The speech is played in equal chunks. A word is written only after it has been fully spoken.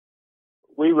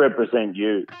We represent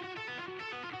you.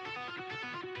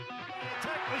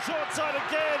 Tackle the short side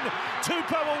again.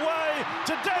 Tupou away.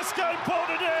 Tedesco pulled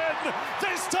it in.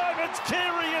 This time it's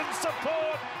Keary in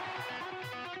support.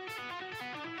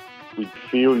 We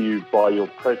feel you by your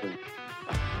presence.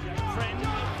 Friend,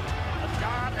 a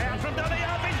dart out from Donny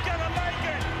up. He's going to make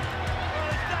it. Well,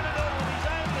 he's done it all on his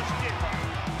own, the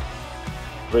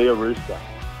skipper. Be a Rooster.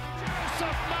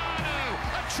 Joseph Manu,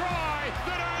 a try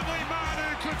that only Manu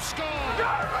could score.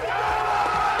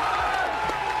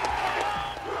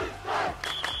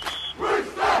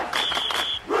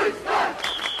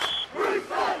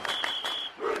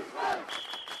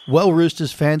 Well,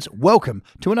 Roosters fans, welcome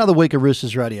to another week of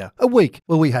Roosters Radio. A week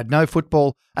where we had no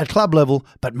football at club level,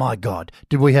 but my God,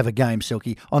 did we have a game,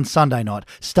 Silky, on Sunday night.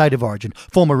 State of Origin,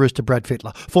 former Rooster Brad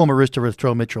Fittler, former Rooster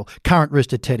Latrell Mitchell, current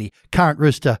Rooster Teddy, current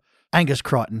Rooster Angus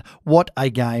Crichton. What a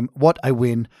game, what a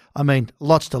win. I mean,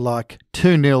 lots to like.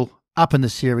 2-0 up in the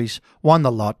series, won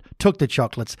the lot, took the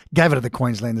chocolates, gave it to the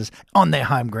Queenslanders on their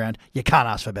home ground. You can't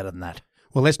ask for better than that.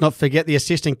 Well, let's not forget the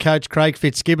assistant coach, Craig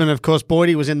Fitzgibbon. Of course,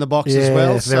 Boydie was in the box as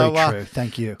well. Very true.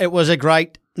 Thank you. It was a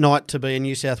great night to be a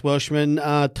New South Welshman.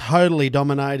 Totally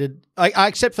dominated,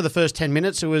 except for the first 10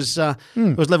 minutes. It was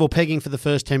level pegging for the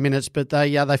first 10 minutes, but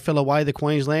they fell away, the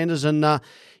Queenslanders, and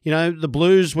the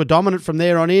Blues were dominant from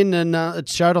there on in, and it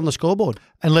showed on the scoreboard.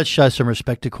 And let's show some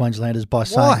respect to Queenslanders by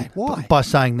saying Why? By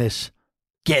saying this.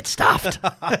 Get stuffed.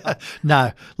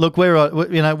 No, look, we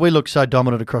look so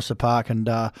dominant across the park, and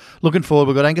looking forward.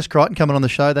 We've got Angus Crichton coming on the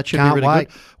show. That should Can't be really wait.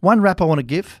 good. One wrap I want to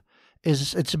give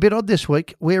is it's a bit odd this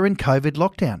week. We're in COVID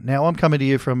lockdown. Now, I'm coming to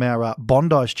you from our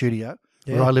Bondi studio,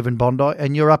 where I live in Bondi,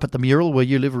 and you're up at the mural where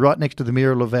you live, right next to the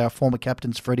mural of our former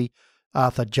captains, Freddie,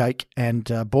 Arthur, Jake,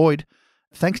 and Boyd.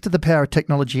 Thanks to the power of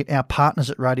technology and our partners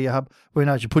at Radio Hub, we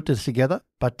know to put this together.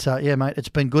 But, mate, it's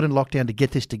been good in lockdown to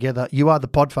get this together. You are the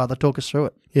podfather. Talk us through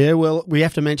it. Yeah, well, we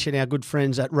have to mention our good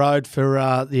friends at Rode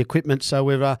for the equipment. So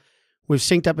we've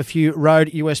synced up a few Rode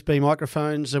USB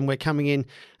microphones, and we're coming in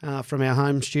from our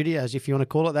home studios, if you want to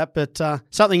call it that. But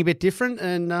something a bit different,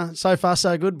 and so far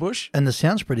so good, Bush. And the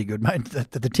sound's pretty good, mate.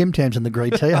 The Tim Tams and the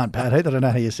green tea aren't bad either. I don't know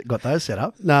how you got those set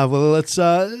up. No, well, it's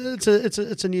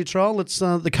a new trial. It's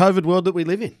the COVID world that we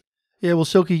live in. Yeah, well,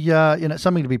 Silky,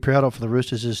 something to be proud of for the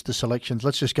Roosters is the selections.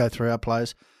 Let's just go through our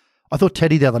players. I thought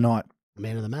Teddy the other night.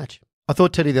 Man of the match. I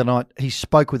thought Teddy the other night, he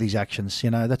spoke with his actions.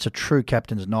 That's a true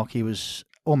captain's knock. He was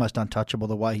almost untouchable,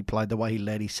 the way he played, the way he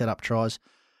led, he set up tries.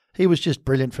 He was just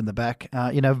brilliant from the back.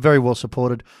 Very well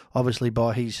supported, obviously,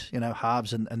 by his,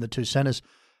 halves and the two centres.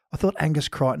 I thought Angus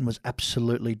Crichton was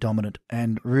absolutely dominant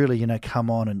and really, come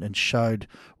on and showed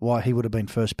why he would have been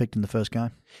first picked in the first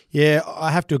game. Yeah,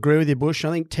 I have to agree with you, Bush.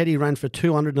 I think Teddy ran for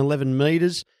 211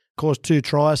 metres, caused 2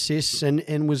 try assists,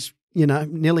 and was,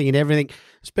 nearly in everything.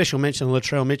 Special mention to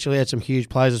Latrell Mitchell. He had some huge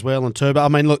plays as well, and Turbo. I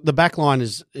mean, look, the back line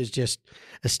is just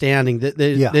astounding.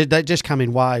 They just come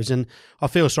in waves, and I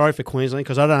feel sorry for Queensland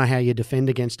because I don't know how you defend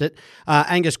against it.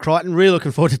 Angus Crichton, really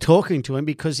looking forward to talking to him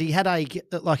because he had a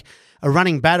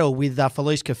running battle with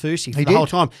Felice Kafusi for the whole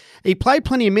time. He played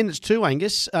plenty of minutes too,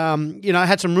 Angus.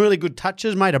 Had some really good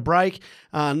touches, made a break,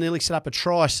 nearly set up a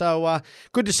try. So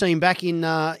good to see him back in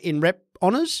rep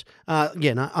honours.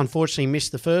 Unfortunately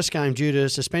missed the first game due to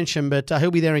suspension, but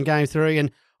he'll be there in game 3,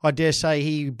 and I dare say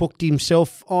he booked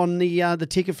himself on the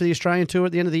ticket for the Australian tour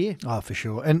at the end of the year. Oh, for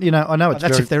sure. And I know it's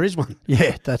that's if there is one.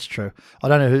 Yeah, that's true. I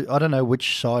don't know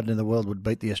which side in the world would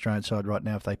beat the Australian side right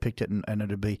now if they picked it, and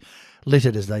it'd be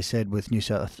littered, as they said, with New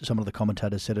South. Some of the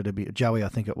commentators said it'd be Joey. I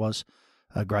think it was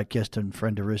a great guest and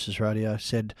friend of Roosters Radio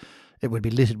said it would be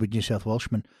littered with New South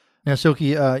Welshmen. Now,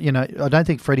 Silky, I don't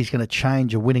think Freddie's going to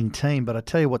change a winning team, but I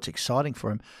tell you what's exciting for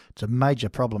him. It's a major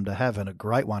problem to have and a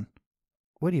great one.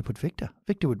 Where do you put Victor?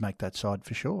 Victor would make that side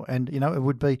for sure. And, it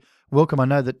would be welcome. I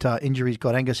know that injuries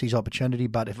got Angus his opportunity,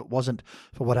 but if it wasn't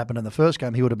for what happened in the first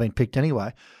game, he would have been picked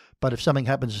anyway. But if something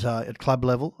happens at club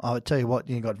level, I would tell you what,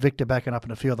 you've got Victor backing up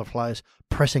and a few other players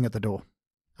pressing at the door.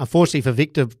 Unfortunately for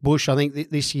Victor Bush, I think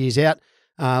this year's out.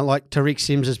 Like Tariq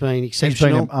Sims has been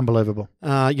exceptional. He's been unbelievable. You've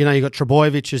got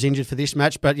Trebojevic who's injured for this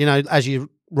match, but, as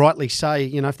you rightly say,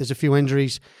 if there's a few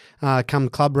injuries come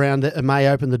club round, it may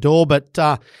open the door. But,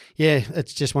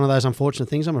 it's just one of those unfortunate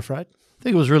things, I'm afraid. I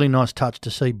think it was a really nice touch to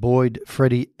see Boyd,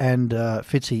 Freddie and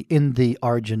Fitzy in the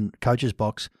Origin coaches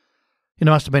box. It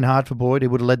must have been hard for Boyd. He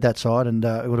would have led that side, and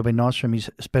it would have been nice for him. He's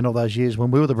spent all those years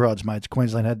when we were the bridesmaids.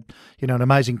 Queensland had, an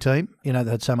amazing team. They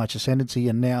had so much ascendancy,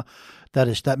 and now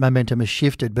that momentum has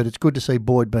shifted. But it's good to see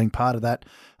Boyd being part of that.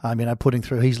 Putting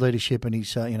through his leadership and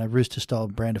his Rooster style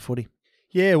brand of footy.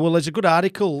 Yeah, well, there's a good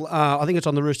article. I think it's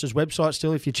on the Roosters website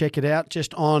still, if you check it out,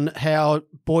 just on how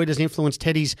Boyd has influenced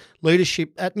Teddy's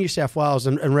leadership at New South Wales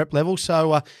and rep level.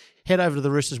 So head over to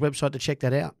the Roosters website to check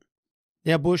that out.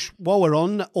 Now, Bush, while we're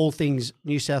on all things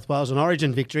New South Wales and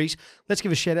Origin victories, let's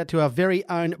give a shout out to our very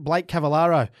own Blake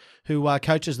Cavallaro, who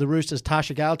coaches the Roosters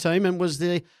Tarsha Gale team and was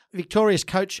the victorious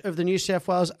coach of the New South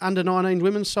Wales under-19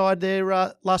 women's side there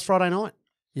last Friday night.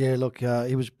 Yeah, look,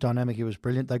 he was dynamic. He was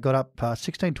brilliant. They got up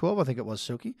 16-12, I think it was,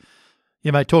 Silky.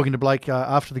 Yeah, mate, talking to Blake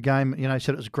after the game, he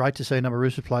said it was great to see a number of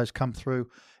Roosters players come through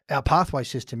our pathway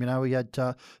system. We had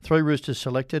 3 Roosters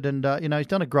selected and, he's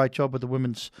done a great job with the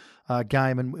women's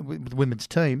game and with the women's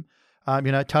team.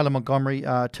 Taylor Montgomery,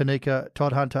 Tanika,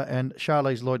 Todd Hunter and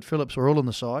Charlize Lloyd-Phillips were all on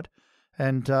the side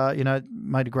and,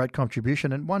 made a great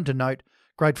contribution. And one to note,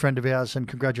 great friend of ours and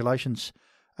congratulations,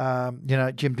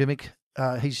 Jim Dimmick.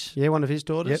 He's one of his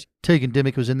daughters. Yep. Tegan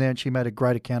Dimmick was in there and she made a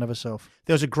great account of herself.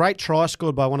 There was a great try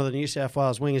scored by one of the New South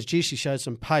Wales wingers. Gee, she showed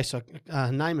some pace.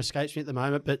 Her name escapes me at the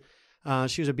moment, but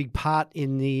she was a big part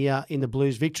in the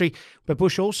Blues victory. But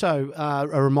Bush, also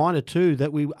a reminder too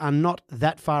that we are not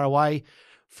that far away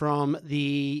from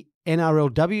the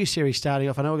NRLW series starting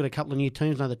off. I know we've got a couple of new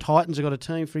teams. I know the Titans have got a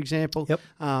team, for example. Yep.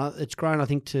 It's grown, I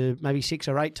think, to maybe 6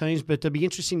 or 8 teams. But it'll be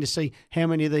interesting to see how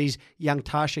many of these young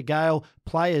Tarsha Gale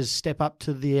players step up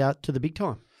to the big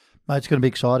time. Mate, it's going to be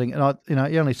exciting. And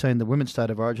you only seen the women's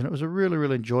state of origin. It was a really,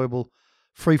 really enjoyable,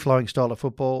 free-flowing style of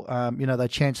football. They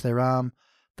chance their arm.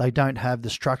 They don't have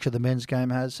the structure the men's game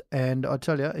has. And I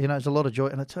tell you, there's a lot of joy.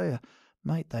 And I tell you,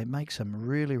 mate, they make some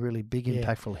really, really big,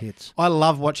 impactful hits. I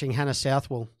love watching Hannah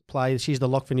Southwell play. She's the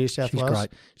lock for New South Wales. She's great.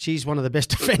 She's one of the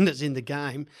best defenders in the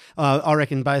game, I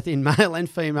reckon, both in male and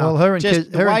female. Well, her and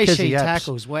the way she Kezzy Apps,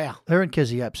 tackles, wow. Her and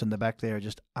Kezzy Apps in the back there are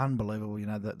just unbelievable,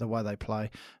 the way they play,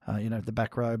 the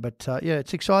back row. But,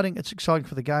 it's exciting. It's exciting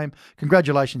for the game.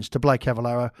 Congratulations to Blake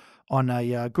Cavallaro on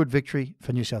a good victory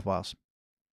for New South Wales.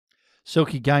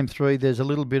 Silky, Game 3, there's a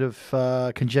little bit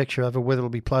of conjecture over whether it'll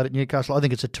be played at Newcastle. I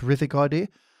think it's a terrific idea.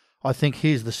 I think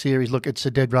here's the series. Look, it's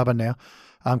a dead rubber now.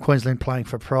 Queensland playing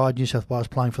for pride, New South Wales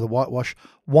playing for the whitewash.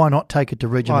 Why not take it to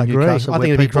regional Newcastle? I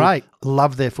think it'd be great.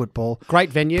 Love their football. Great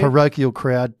venue. Parochial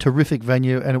crowd, terrific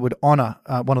venue, and it would honour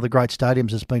one of the great stadiums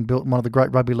that's been built in one of the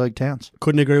great rugby league towns.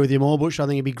 Couldn't agree with you more, Bush. I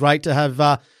think it'd be great to have,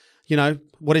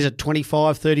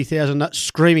 30,000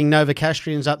 screaming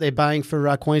Novocastrians up there baying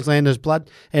for Queenslanders' blood,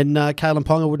 and Kalen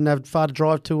Ponga wouldn't have far to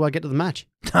drive to get to the match.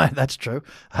 No, that's true.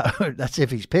 That's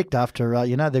if he's picked after,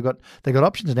 they've got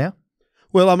options now.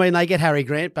 Well, I mean, they get Harry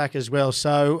Grant back as well.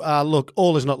 So, look,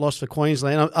 all is not lost for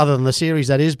Queensland, other than the series,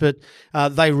 that is, but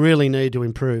they really need to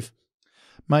improve.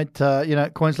 Mate,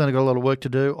 Queensland have got a lot of work to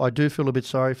do. I do feel a bit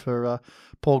sorry for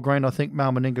Paul Green. I think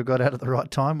Mal Meninga got out at the right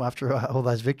time after all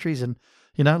those victories. And,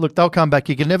 look, they'll come back.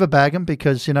 You can never bag them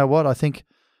because, you know what, I think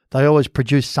they always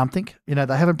produce something. They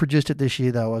haven't produced it this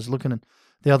year, though. I was looking at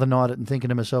the other night and thinking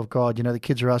to myself, God, the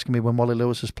kids are asking me when Wally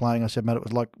Lewis was playing. I said, mate, it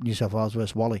was like New South Wales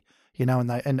versus Wally.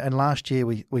 And last year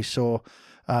we saw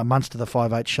Munster, the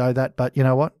 5'8", show that. But you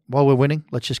know what? While we're winning,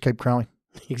 let's just keep growing.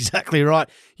 Exactly right.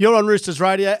 You're on Roosters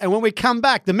Radio, and when we come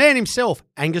back, the man himself,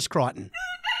 Angus Crichton.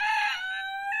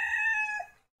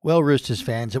 Well, Roosters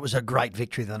fans, it was a great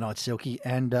victory the night, Silky.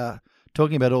 And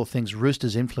talking about all things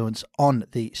Roosters' influence on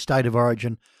the state of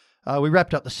origin, we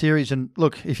wrapped up the series, and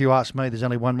look, if you ask me, there's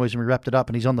only one reason we wrapped it up,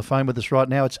 and he's on the phone with us right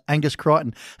now. It's Angus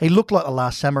Crichton. He looked like the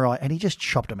last samurai, and he just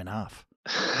chopped him in half.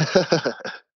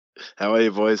 How are you,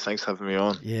 boys? Thanks for having me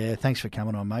on. Yeah, thanks for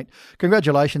coming on, mate.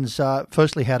 Congratulations.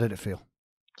 Firstly, how did it feel?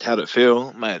 How'd it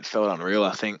feel? Mate, it felt unreal,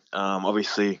 I think.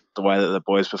 Obviously, the way that the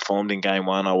boys performed in Game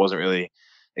 1, I wasn't really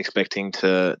expecting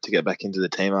to get back into the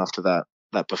team after that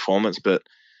performance, but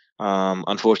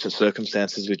unfortunate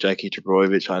circumstances with Jakey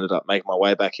Trbojevic, I ended up making my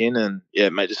way back in, and yeah,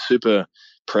 mate, just super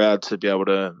proud to be able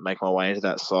to make my way into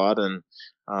that side and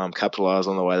capitalise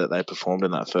on the way that they performed in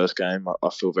that first game. I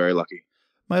feel very lucky.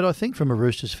 Mate, I think from a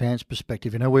Roosters fan's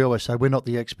perspective, we always say we're not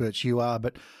the experts, you are,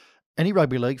 but any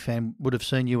rugby league fan would have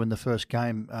seen you in the first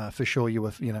game. For sure, you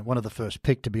were one of the first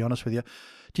picked, to be honest with you.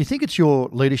 Do you think it's your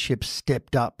leadership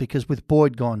stepped up? Because with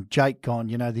Boyd gone, Jake gone,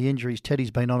 the injuries,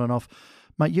 Teddy's been on and off.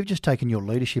 Mate, you've just taken your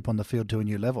leadership on the field to a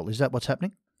new level. Is that what's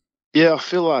happening? Yeah, I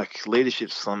feel like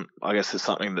leadership's it's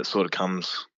something that sort of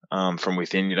comes from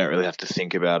within. You don't really have to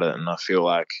think about it. And I feel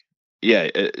like, you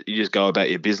just go about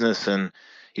your business and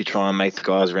you try and make the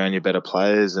guys around you better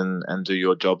players and do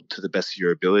your job to the best of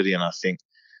your ability. And I think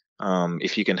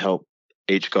if you can help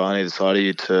each guy on either side of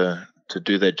you to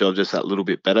do their job just that little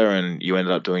bit better, and you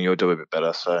ended up doing your job a bit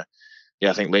better. So,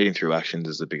 I think leading through actions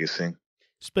is the biggest thing.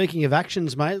 Speaking of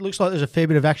actions, mate, it looks like there's a fair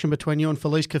bit of action between you and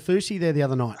Felice Kafusi there the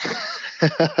other night.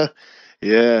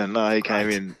 Yeah, no, he came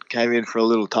in for a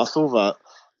little tussle, but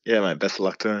yeah, mate, best of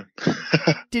luck to him.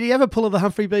 Did he ever pull the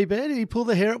Humphrey B. Bear? Did he pull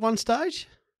the hair at one stage?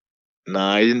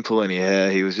 No, he didn't pull any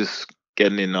hair. He was just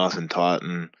getting in nice and tight,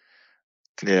 and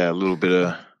yeah, a little bit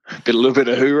of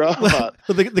hoorah. But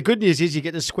Well, the good news is you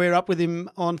get to square up with him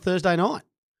on Thursday night.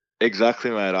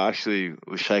 exactly, mate. I actually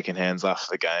was shaking hands after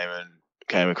the game and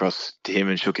came across to him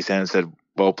and shook his hand and said,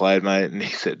 "Well played, mate." And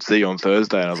he said, "See you on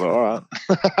Thursday." And I was like, "All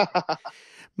right."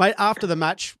 Mate, after the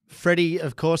match, Freddie,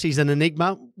 of course, he's an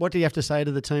enigma. What do you have to say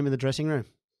to the team in the dressing room?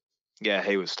 Yeah,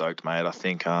 he was stoked, mate. I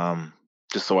think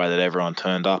just the way that everyone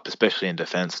turned up, especially in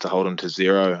defence, to hold them to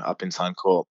 0 up in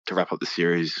Suncorp to wrap up the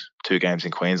series, 2 games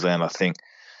in Queensland. I think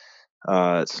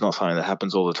it's not something that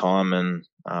happens all the time, and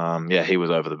yeah, he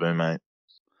was over the moon, mate.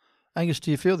 Angus,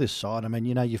 do you feel this side? I mean,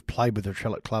 you've played with the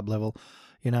Trell at club level.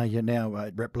 You're now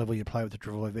at rep level. You play with the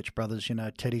Trbojevic brothers.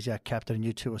 Teddy's our captain, and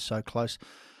you two are so close.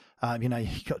 You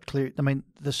got clear. I mean,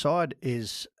 the side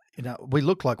is. We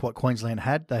look like what Queensland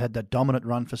had. They had that dominant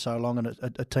run for so long, and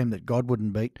a team that God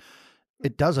wouldn't beat.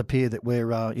 It does appear that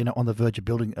we're, on the verge of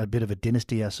building a bit of a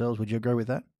dynasty ourselves. Would you agree with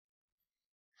that?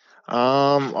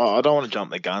 I don't want to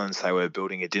jump the gun and say we're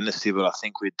building a dynasty, but I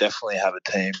think we definitely have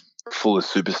a team full of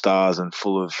superstars and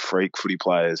full of freak footy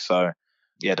players. So,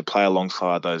 yeah, to play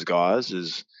alongside those guys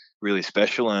is really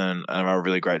special, and I'm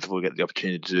really grateful to get the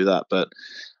opportunity to do that. But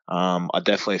I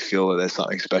definitely feel that there's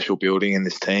something special building in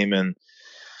this team, and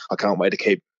I can't wait to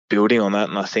keep building on that.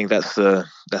 And I think that's the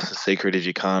secret, is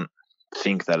you can't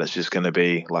think that it's just going to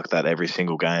be like that every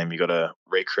single game. You got to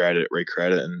recreate it,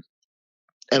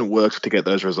 and work to get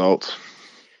those results.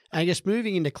 I guess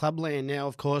moving into clubland now,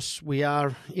 of course, we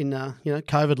are in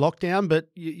COVID lockdown, but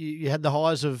you had the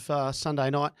highs of Sunday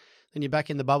night, then you're back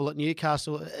in the bubble at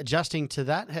Newcastle. Adjusting to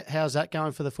that, how's that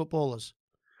going for the footballers?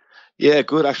 Yeah,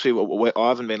 good. Actually, I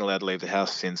haven't been allowed to leave the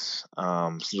house since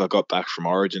I got back from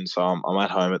Origin, so I'm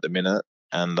at home at the minute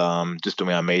and just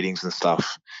doing our meetings and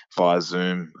stuff via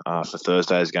Zoom for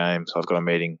Thursday's game. So I've got a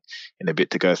meeting in a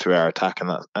bit to go through our attack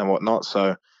and whatnot.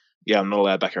 So yeah, I'm not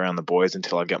allowed back around the boys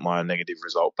until I get my negative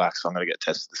result back. So I'm going to get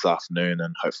tested this afternoon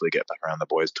and hopefully get back around the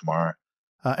boys tomorrow.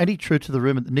 Any truth to the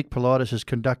rumour that Nick Politis has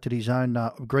conducted his own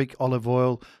Greek olive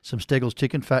oil, some Steggles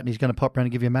chicken fat, and he's going to pop around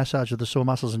and give you a massage of the sore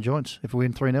muscles and joints if we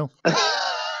win 3-0?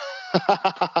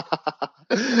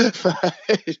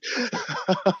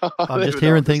 I'm just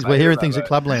hearing things. We're hearing things at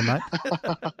Clubland,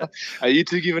 mate. Are you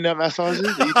two giving out massages?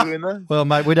 Are you doing that? Well,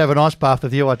 mate, we'd have an ice bath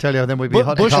with you, I tell you, and then we'd be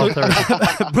hot and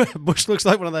cold. Bush looks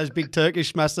like one of those big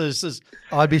Turkish masseuses.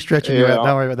 I'd be stretching you out.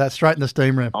 Don't worry about that. Straight in the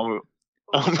steam room.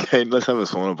 I'm keen. Let's have a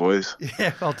sauna, boys.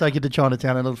 Yeah, I'll take you to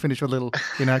Chinatown and it'll finish with a little,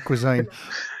 cuisine.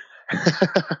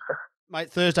 Mate,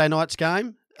 Thursday night's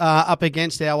game up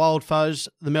against our old foes,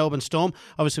 the Melbourne Storm.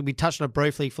 Obviously, we touched on it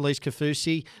briefly, Felice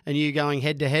Kaufusi and you going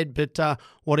head-to-head, but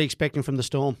what are you expecting from the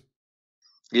Storm?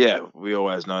 Yeah, we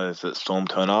always know that Storm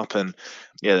turn up and,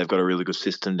 yeah, they've got a really good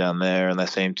system down there and they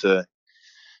seem to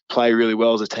play really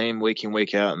well as a team week in,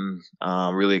 week out, and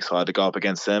I'm really excited to go up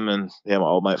against them. And, yeah, my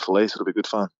old mate Felice, it'll be good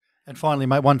fun. And finally,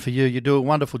 mate, one for you. You do a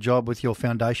wonderful job with your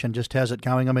foundation. Just how's it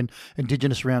going? I mean,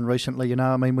 Indigenous around recently, we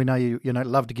know you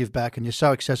love to give back and you're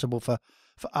so accessible for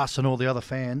us and all the other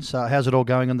fans. How's it all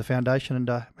going on the foundation and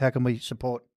how can we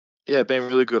support? Yeah, been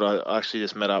really good. I actually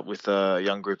just met up with a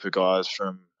young group of guys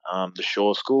from the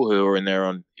Shaw School who are in there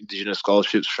on Indigenous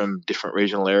scholarships from different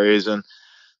regional areas, and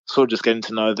sort of just getting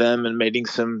to know them and meeting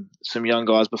some young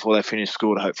guys before they finish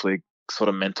school to hopefully sort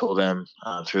of mentor them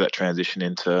through that transition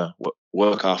into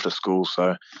work after school.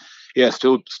 So yeah,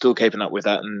 still keeping up with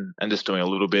that and just doing a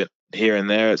little bit here and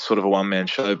there. It's sort of a one-man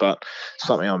show, but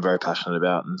something I'm very passionate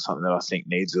about and something that I think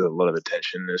needs a lot of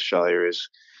attention in Australia is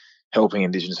helping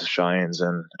Indigenous Australians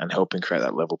and helping create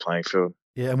that level playing field.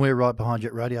 Yeah, and we're right behind you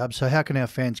at Radio Hub. So how can our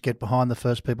fans get behind the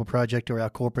First People Project or our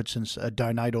corporates and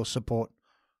donate or support?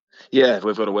 Yeah,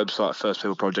 we've got a website,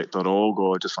 firstpeopleproject.org,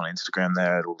 or just on Instagram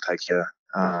there. It'll take you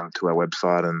to our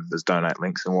website and there's donate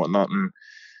links and whatnot. And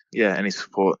yeah, any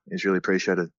support is really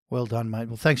appreciated. Well done, mate.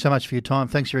 Well, thanks so much for your time.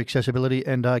 Thanks for your accessibility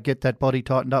and get that body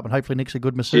tightened up and hopefully Nick's a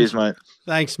good masseuse. Cheers, mate.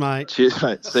 Thanks, mate. Cheers,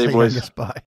 mate. See you, boys.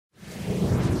 Bye.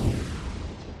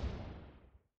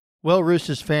 Well,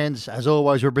 Roosters fans, as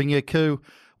always, we're bringing you a coup.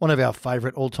 One of our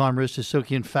favourite all-time Roosters,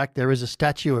 Silky. In fact, there is a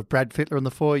statue of Brad Fittler in the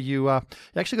foyer. You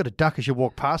actually got a duck as you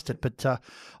walk past it, but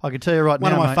I can tell you right now,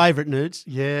 one of my favourite nudes.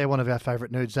 Yeah, one of our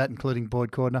favourite nudes, that including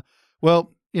Boyd Cordner.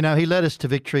 Well, he led us to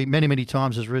victory many, many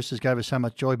times as Roosters, gave us so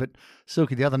much joy, but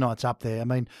Silky, the other night's up there. I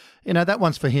mean, that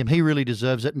one's for him. He really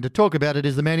deserves it. And to talk about it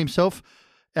is the man himself,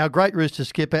 our great Roosters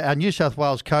skipper, our New South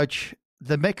Wales coach,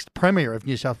 the next Premier of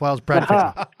New South Wales, Brad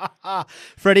Fittler.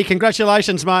 Freddie,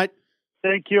 congratulations, mate.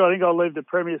 Thank you. I think I'll leave the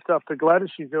Premier stuff to Gladys.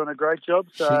 She's doing a great job.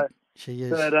 So, she is.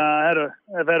 but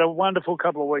I've had a wonderful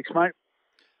couple of weeks, mate.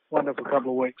 Wonderful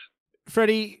couple of weeks.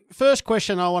 Freddie, first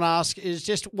question I want to ask is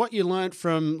just what you learnt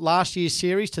from last year's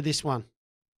series to this one.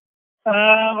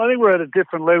 I think we're at a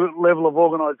different level of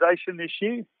organisation this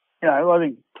year. I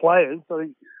think players. I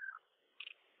think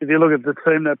if you look at the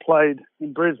team that played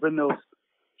in Brisbane, there was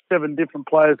 7 different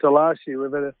players to last year.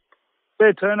 We've had a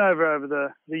fair turnover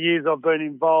over the years I've been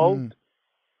involved,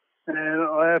 and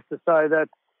I have to say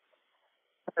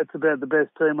that's about the best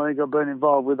team I think I've been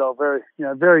involved with.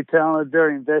 I'm very talented,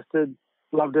 very invested,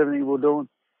 loved everything we're doing.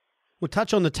 We'll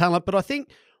touch on the talent, but I think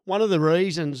one of the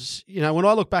reasons, when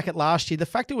I look back at last year, the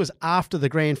fact it was after the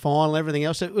grand final and everything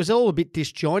else, it was all a bit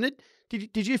disjointed.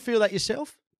 Did you feel that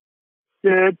yourself?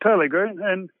 Yeah, totally agree.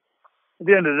 And at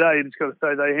the end of the day, you just got to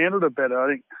say they handled it better.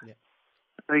 I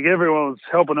think everyone was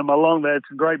helping them along. They had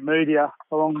some great media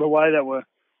along the way that were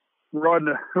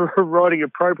writing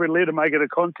appropriately to make it a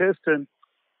contest. And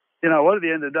you know what? At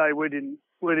the end of the day, we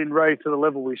didn't raise to the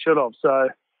level we should have. So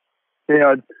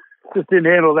I just didn't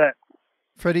handle that.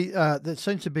 Freddie, there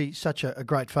seems to be such a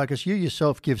great focus. You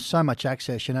yourself give so much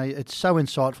access. It's so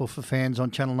insightful for fans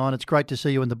on Channel 9. It's great to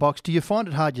see you in the box. Do you find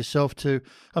it hard yourself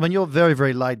you're very,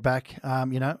 very laid back.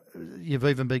 You've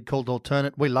even been called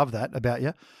alternate. We love that about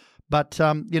you. But,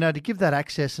 to give that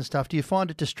access and stuff, do you find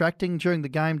it distracting during the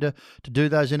game to do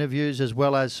those interviews as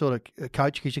well as sort of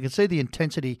coach? Because you can see the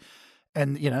intensity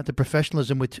and, the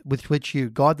professionalism with which you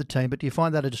guide the team. But do you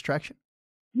find that a distraction?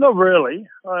 Not really.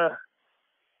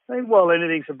 I think while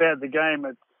anything's about the game,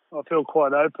 I feel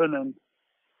quite open,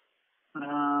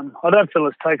 and I don't feel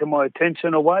it's taken my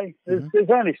attention away. There's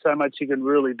only so much you can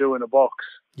really do in a box.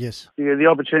 Yes. You get the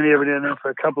opportunity every now and then for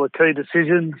a couple of key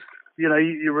decisions.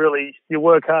 You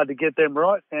work hard to get them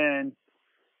right, and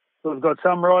we've got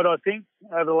some right, I think,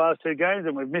 over the last 2 games,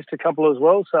 and we've missed a couple as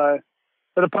well. So,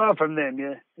 but apart from them,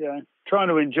 trying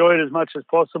to enjoy it as much as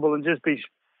possible and just be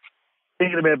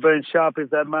thinking about being sharp if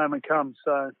that moment comes.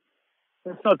 So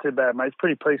it's not too bad, mate. It's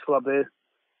pretty peaceful up there.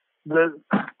 The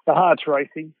heart's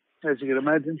racing, as you can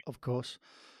imagine. Of course.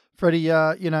 Freddie,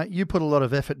 you put a lot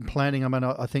of effort in planning. I mean,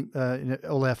 I think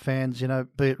all our fans,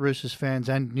 be it Roosters fans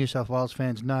and New South Wales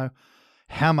fans, know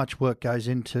how much work goes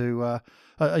into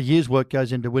a year's work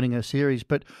goes into winning a series.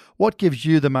 But what gives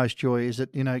you the most joy? Is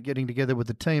it, getting together with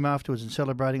the team afterwards and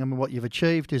celebrating? I mean, what you've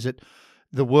achieved? Is it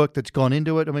the work that's gone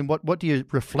into it? I mean, what do you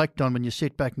reflect on when you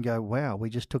sit back and go, wow, we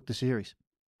just took the series?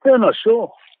 Yeah, I'm not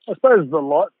sure. I suppose it's a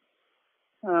lot.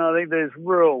 I think there's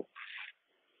real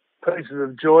pieces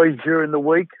of joy during the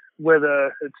week,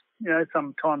 whether it's,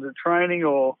 sometimes it's training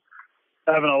or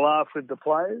having a laugh with the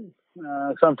players.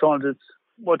 Sometimes it's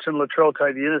watching Latrell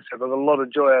take the intercept. I got a lot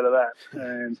of joy out of that.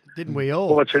 And didn't we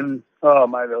all? Mate, that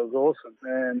was awesome.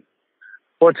 And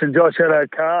watching Josh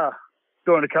Addo-Carr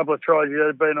doing a couple of tries,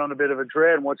 he'd been on a bit of a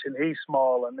drought, and watching he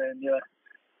smile, and then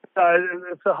so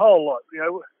it's a whole lot.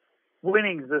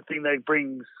 Winning's the thing that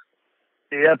brings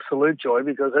the absolute joy,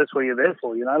 because that's what you're there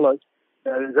for.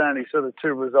 There's only sort of 2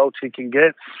 results you can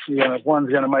get.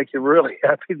 One's going to make you really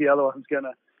happy, the other one's going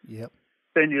to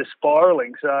send you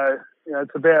spiralling. So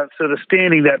it's about sort of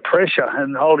standing that pressure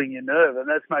and holding your nerve, and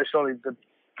that's most surely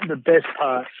the best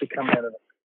part to come out of it.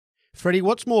 Freddie,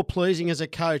 what's more pleasing as a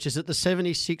coach? Is it the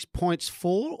 76 points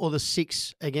for or the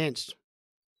 6 against?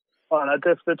 Oh no,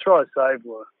 the try save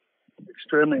were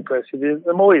extremely impressive.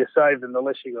 The more you save them, the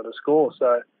less you got to score.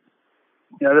 So,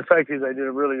 the fact is they did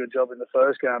a really good job in the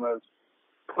first game of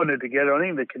putting it together. I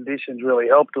think the conditions really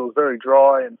helped. It was very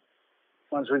dry, and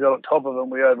once we got on top of them,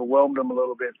 we overwhelmed them a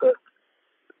little bit. But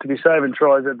to be saving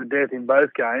tries at the death in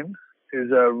both games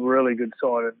is a really good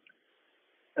sign. And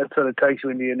that sort of takes you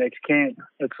into your next camp.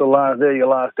 It's they're your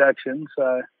last action.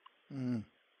 So,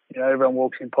 everyone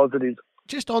walks in positive.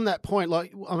 Just on that point,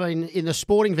 in the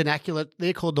sporting vernacular,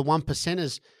 they're called the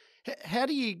 1%ers. How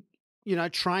do you,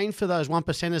 train for those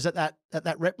 1%ers at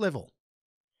that rep level?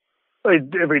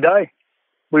 Every day.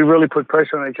 We really put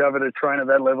pressure on each other to train at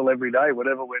that level every day,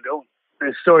 whatever we're doing.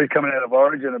 There's stories coming out of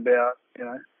Origin about,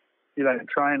 you don't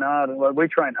train hard. And we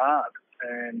train hard,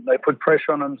 and they put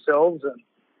pressure on themselves,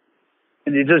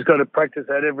 and you just got to practice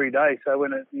that every day. So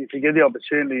if you get the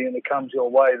opportunity and it comes your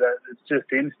way, that it's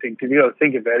just instinct. If you got to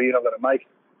think about it, you're not going to make it.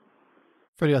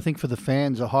 Freddie, I think for the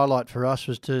fans, a highlight for us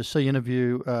was to see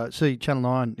Channel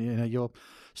 9, your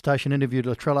station interviewed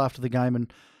Latrell after the game,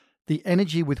 and the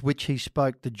energy with which he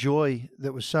spoke, the joy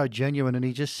that was so genuine. And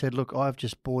he just said, look, I've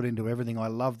just bought into everything. I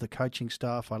love the coaching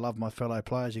staff. I love my fellow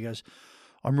players. He goes,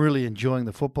 I'm really enjoying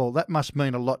the football. That must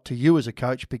mean a lot to you as a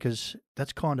coach, because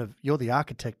that's you're the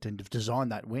architect and have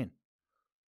designed that win.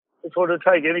 If I were to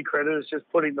take any credit, it's just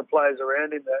putting the players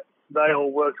around him they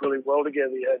all worked really well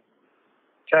together. You had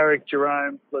Carrick,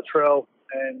 Jerome, Latrell,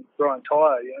 and Brian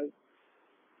Tyre. You know,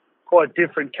 quite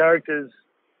different characters,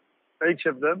 each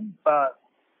of them, but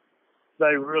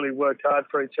they really worked hard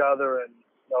for each other and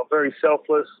they were very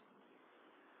selfless.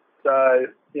 So,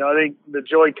 you know, I think the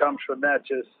joy comes from that,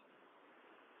 just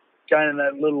gaining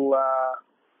that little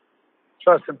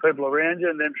trust in people around you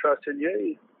and them trusting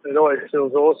you. It always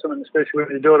feels awesome, and especially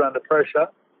when you do it under pressure.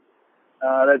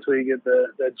 That's where you get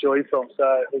that joy from.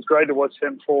 So it was great to watch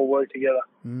them four work together.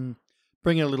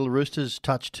 Bringing a little Roosters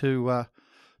touch to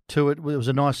it. It was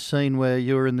a nice scene where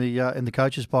you were in the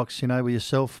coach's box, you know, with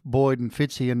yourself, Boyd and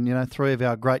Fitzy, and, you know, three of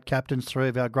our great captains, three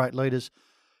of our great leaders.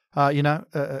 You know,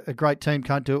 a great team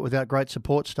can't do it without great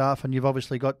support staff, and you've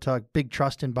obviously got big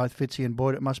trust in both Fitzy and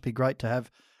Boyd. It must be great to have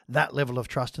that level of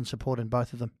trust and support in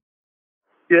both of them.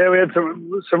 Yeah, we had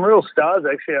some real stars,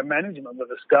 actually. Our management were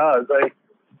the stars. They,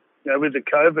 you know, with the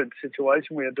COVID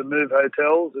situation, we had to move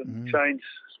hotels and change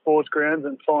sports grounds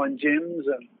and find gyms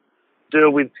and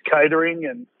deal with catering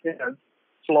and, you know,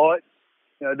 flight.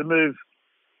 You know, to move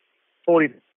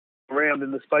 40 around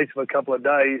in the space of a couple of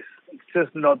days, it's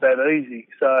just not that easy.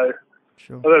 So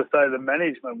Sure. I've got to say the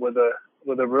management were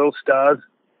the real stars.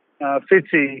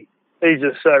 Fitzy, he's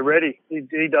just so ready.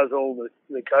 He does all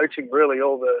the coaching, really,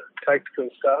 all the tactical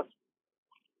stuff.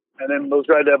 And then it was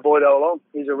great to have Boyd along.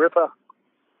 He's a ripper,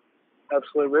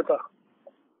 absolute ripper.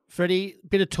 Freddie,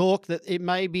 bit of talk that it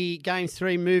may be Game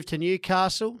 3 moved to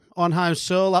Newcastle on home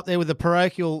soil up there with the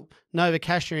parochial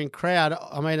Novacashian crowd.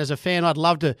 I mean, as a fan, I'd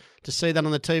love to see that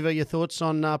on the TV. Your thoughts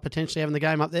on potentially having the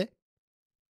game up there?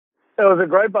 It was a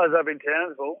great buzz up in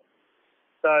Townsville.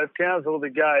 So if Townsville the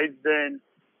gate, then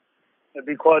it'd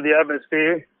be quite the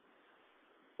atmosphere.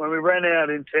 When we ran out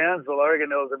in Townsville, I reckon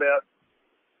there was about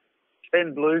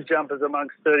 10 Blues jumpers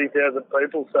amongst 30,000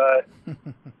 people. So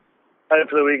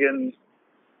hopefully we can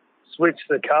switch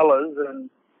the colours and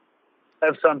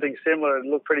have something similar. It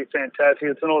looked pretty fantastic.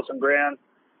 It's an awesome ground.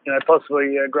 You know,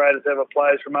 possibly greatest ever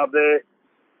players from up there.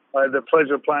 I had the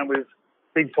pleasure of playing with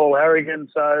Big Paul Harrigan,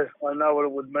 so I know what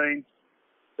it would mean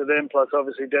to them. Plus,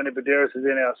 obviously, Danny Baderis is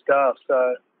in our staff,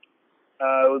 so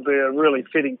it would be a really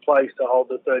fitting place to hold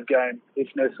the third game if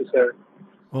necessary.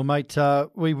 Well, mate,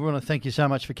 we want to thank you so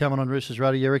much for coming on Roosters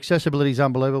Radio. Your accessibility is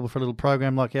unbelievable for a little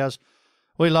program like ours.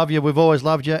 We love you. We've always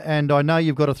loved you. And I know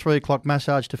you've got a 3 o'clock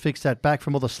massage to fix that back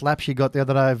from all the slaps you got the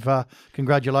other day.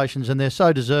 Congratulations. And they're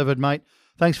so deserved, mate.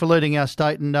 Thanks for leading our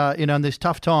state. And, you know, in these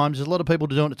tough times, there's a lot of people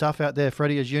doing it tough out there,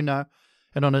 Freddie, as you know.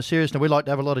 And on a serious note, we like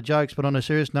to have a lot of jokes, but on a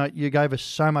serious note, you gave us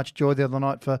so much joy the other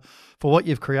night for what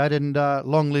you've created. And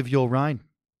long live your reign.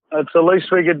 That's the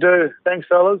least we could do. Thanks,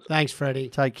 fellas. Thanks, Freddie.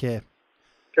 Take care.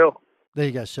 Cool. There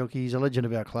you go, Silky. He's a legend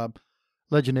of our club,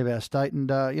 legend of our state. And,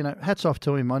 you know, hats off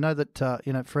to him. I know that,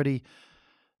 you know, Freddie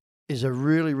is a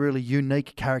really, really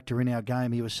unique character in our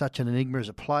game. He was such an enigma as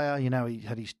a player. You know, he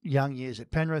had his young years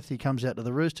at Penrith. He comes out to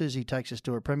the Roosters. He takes us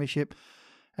to a premiership.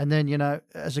 And then, you know,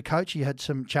 as a coach, he had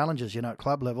some challenges, you know, at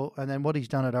club level. And then what he's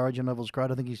done at Origin level is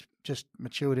great. I think he's just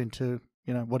matured into,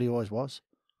 you know, what he always was.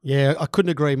 Yeah, I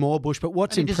couldn't agree more, Bush. But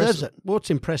what's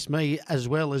impressed me as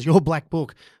well is your black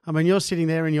book. I mean, you're sitting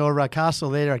there in your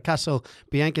castle there at Castle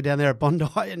Bianca down there at Bondi,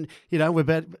 and you know we've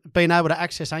been able to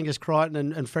access Angus Crichton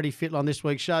and Freddie Fittler on this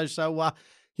week's show. So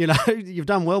you know you've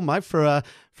done well, mate, for a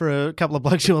couple of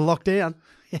blokes who are locked down.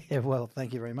 Yeah, well,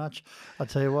 thank you very much. I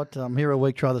tell you what, I'm here a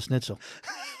week. Try the schnitzel.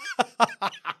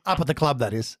 Up at the club,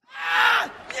 that is. Are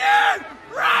you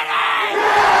ready?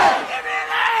 Yeah! Give me an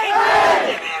A!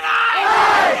 Give me an A!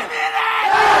 Give me an A!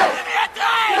 Give me a D!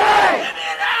 Give me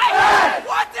an A!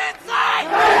 What's inside?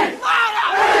 Louder!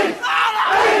 Louder!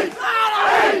 Louder!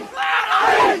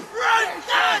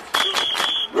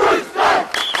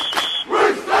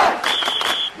 Louder!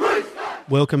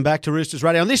 Welcome back to Roosters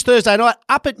Radio. On this Thursday night,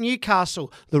 up at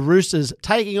Newcastle, the Roosters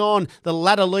taking on the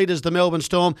ladder leaders, the Melbourne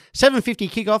Storm. 7:50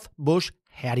 kickoff. Bush,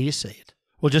 how do you see it?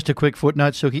 Well, just a quick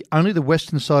footnote, Silky. Only the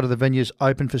western side of the venue is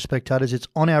open for spectators. It's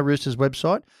on our Roosters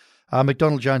website.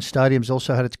 McDonald Jones Stadium's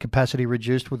also had its capacity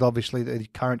reduced with obviously the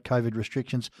current COVID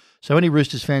restrictions. So any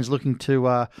Roosters fans looking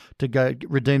to go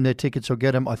redeem their tickets or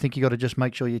get them, I think you got to just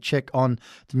make sure you check on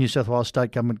the New South Wales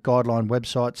State Government guideline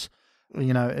websites,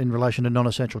 you know, in relation to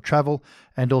non-essential travel,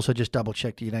 and also just double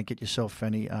check that you don't get yourself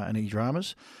any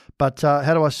dramas. But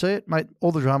how do I see it, mate?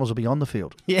 All the dramas will be on the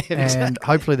field. Yeah, exactly. And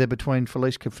hopefully they're between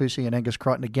Felice Kaufusi and Angus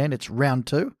Crichton again. It's round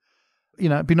 2. You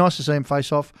know, it'd be nice to see them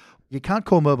face off. You can't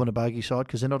call Melbourne a bogey side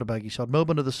because they're not a bogey side.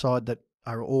 Melbourne are the side that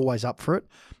are always up for it,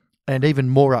 and even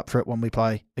more up for it when we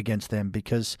play against them,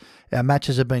 because our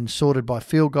matches have been sorted by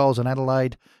field goals in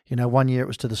Adelaide. You know, one year it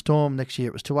was to the Storm, next year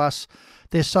it was to us.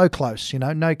 They're so close, you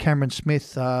know. No Cameron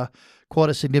Smith quite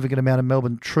a significant amount of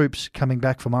Melbourne troops coming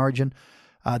back from Origin.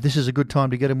 This is a good time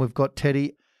to get them. We've got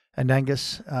Teddy and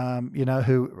Angus,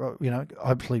 who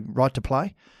hopefully right to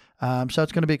play. So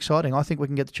it's going to be exciting. I think we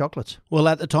can get the chocolates. Well,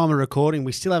 at the time of recording,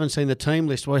 we still haven't seen the team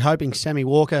list. We're hoping Sammy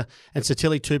Walker and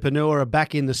Satili Tupanua are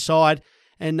back in the side.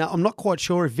 And I'm not quite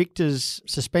sure if Victor's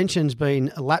suspension's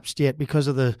been elapsed yet because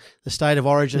of the state of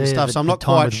origin and stuff. So I'm not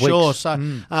quite sure. So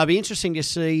it'll be interesting to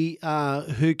see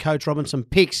who Coach Robinson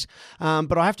picks.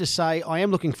 But I have to say, I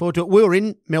am looking forward to it. We were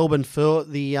in Melbourne for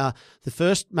the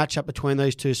first matchup between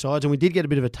these two sides, and we did get a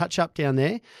bit of a touch-up down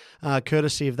there,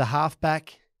 courtesy of the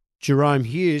halfback, Jerome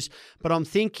Hughes. But I'm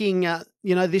thinking,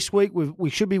 this week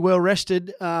we should be well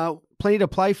rested, plenty to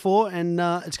play for, and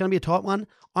it's going to be a tight one.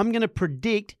 I'm going to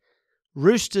predict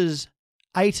Roosters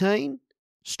 18,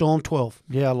 Storm 12.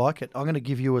 Yeah, I like it. I'm going to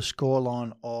give you a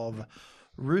scoreline of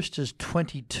Roosters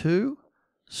 22,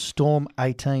 Storm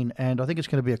 18, and I think it's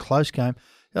going to be a close game.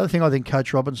 The other thing I think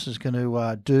Coach Robinson's going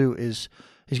to do is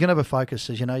he's going to have a focus.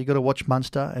 As you've got to watch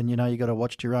Munster and you've got to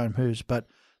watch Jerome Hughes, but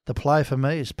the play for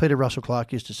me, as Peter Russell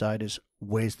Clark used to say, it is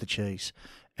where's the cheese?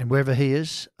 And wherever he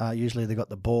is, usually they've got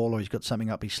the ball or he's got something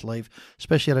up his sleeve,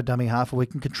 especially at a dummy half. If we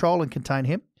can control and contain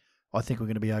him, I think we're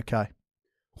going to be okay.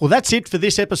 Well, that's it for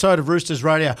this episode of Roosters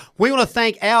Radio. We want to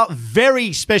thank our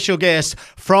very special guest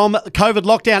from COVID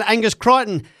lockdown, Angus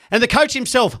Crichton, and the coach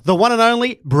himself, the one and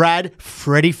only Brad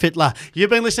Freddie Fittler.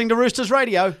 You've been listening to Roosters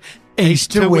Radio.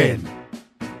 East to win.